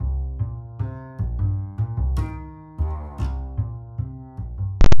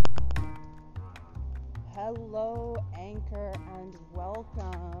Hello, Anchor, and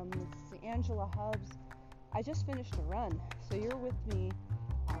welcome. This is Angela Hubbs. I just finished a run, so you're with me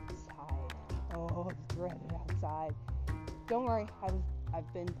outside. Oh, it's dreaded outside. Don't worry,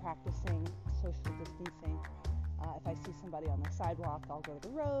 I've been practicing social distancing. If I see somebody on the sidewalk, I'll go to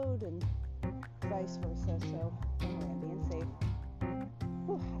the road, and vice versa. So don't worry, I'm being safe.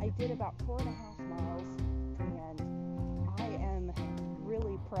 I did about 4.5 miles, and I am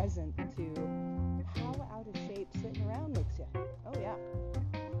really present to how out of shape sitting around makes you. Oh yeah,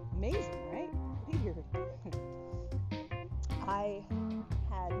 amazing, right? Weird. I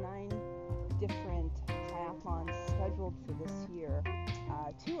had 9 different triathlons scheduled for this year,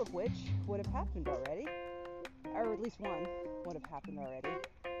 2 of which would have happened already, or at least one would have happened already.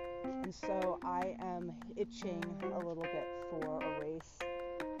 And so I am itching a little bit for a race.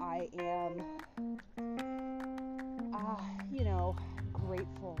 I am,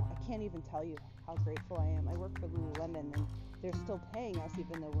 grateful. I can't even tell you how grateful I am. I work for Lululemon, and they're still paying us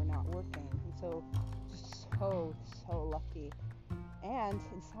even though we're not working. And so just so lucky. And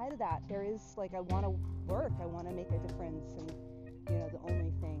inside of that, there is I want to work. I want to make a difference. And, the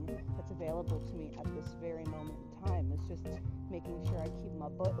only thing that's available to me at this very moment in time is just making sure I keep my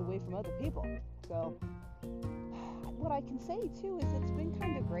butt away from other people. So what I can say, too, is it's been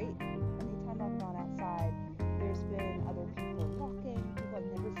kind of great. Anytime I've gone outside, there's been other people walking, people I've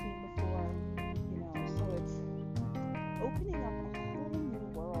never seen before, so it's opening up a whole new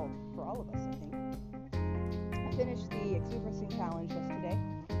world for all of us, I think. I finished the Exuberancy Challenge yesterday,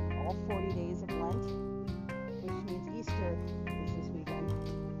 all 40 days of Lent, which means Easter is this weekend.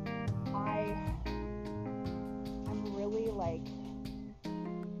 I'm really,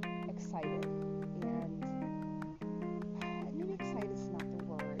 excited, and maybe excited is not the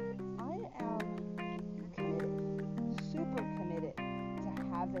word. I am committed, super committed to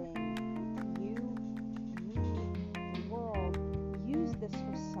having you, me, the world use this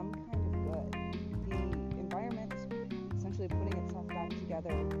for some kind of good. The environment is essentially putting itself back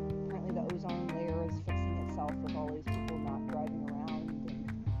together. Apparently the ozone layer is fixing itself with all these people not driving around.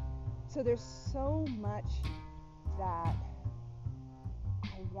 And so there's so much that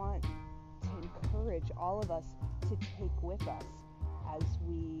I want to encourage all of us to take with us as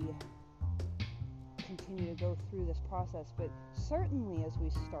we continue to go through this process, but certainly as we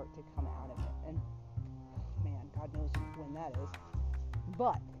start to come out of it. And man, God knows when that is.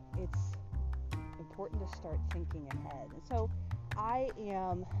 But it's important to start thinking ahead. And so I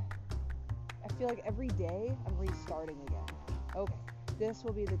feel like every day I'm restarting again. Okay, this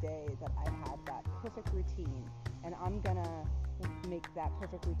will be the day that I have that perfect routine, and I'm gonna make that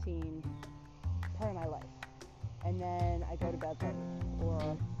perfect routine part of my life. And then I go to bed late,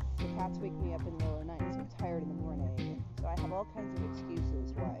 or the cats wake me up in the middle of the night, so I'm tired in the morning. So I have all kinds of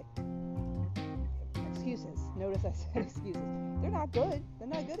excuses why. Excuses. Notice I said excuses. They're not good. They're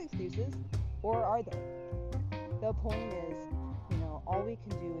not good excuses. Or are they? The point is, all we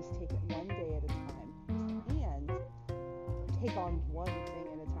can do is take it one day at a time and take on one thing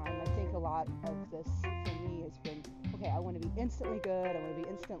at a time. I think a lot of this for me has been, okay, I want to be instantly good. I want to be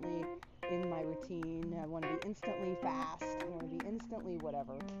instantly in my routine. I want to be instantly fast. I want to be instantly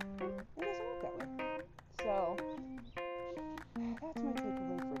whatever. It doesn't work that way. So that's my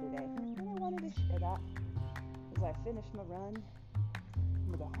takeaway for today. And I wanted to share that as I finish my run. I'm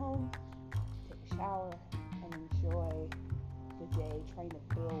going to go home, take a shower, and enjoy the day trying to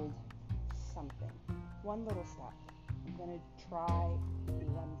build something. One little step. I'm going to try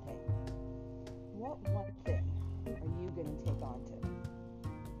one thing. What one thing are you going to take on to?